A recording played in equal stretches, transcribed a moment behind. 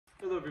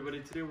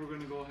everybody, today we're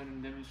going to go ahead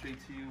and demonstrate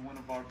to you one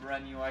of our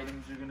brand new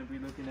items. You're going to be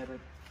looking at a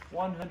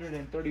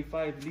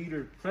 135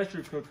 liter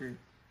pressure cooker.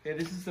 Okay,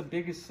 this is the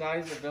biggest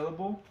size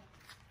available.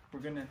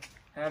 We're going to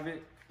have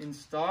it in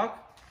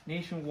stock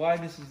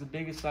nationwide. This is the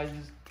biggest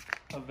sizes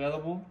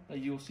available that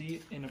you'll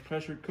see in a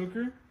pressure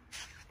cooker.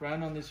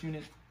 Brand on this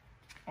unit,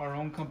 our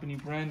own company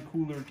brand,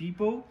 Cooler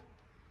Depot.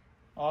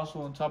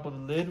 Also on top of the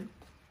lid,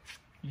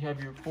 you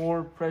have your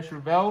 4 pressure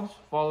valves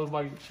followed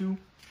by your 2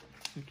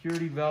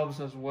 security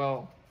valves as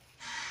well.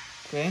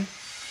 Okay,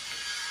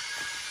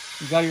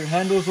 you got your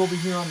handles over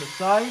here on the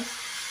side.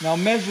 Now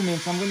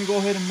measurements, I'm going to go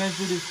ahead and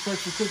measure this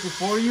pressure cooker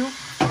for you.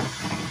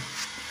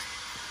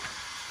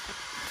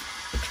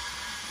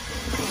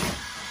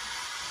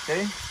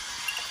 Okay,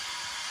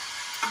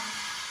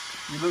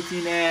 you're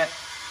looking at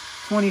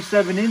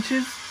 27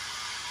 inches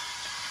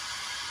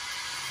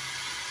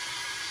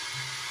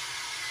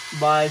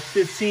by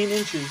 15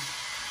 inches.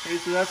 Okay,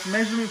 so that's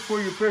measurement for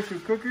your pressure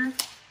cooker.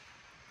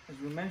 As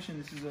we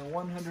mentioned, this is a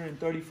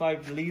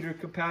 135 liter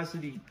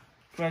capacity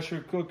pressure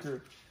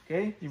cooker.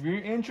 Okay, if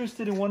you're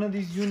interested in one of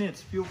these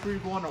units, feel free to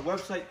go on our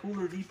website,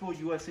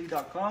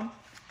 coolerdepot.usa.com.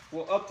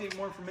 We'll update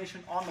more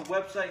information on the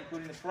website,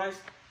 including the price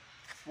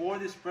for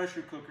this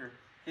pressure cooker.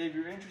 Okay, if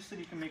you're interested,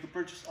 you can make a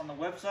purchase on the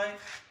website.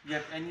 If you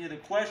have any other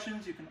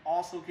questions, you can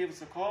also give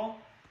us a call,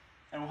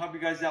 and we'll help you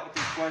guys out with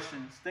these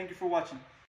questions. Thank you for watching.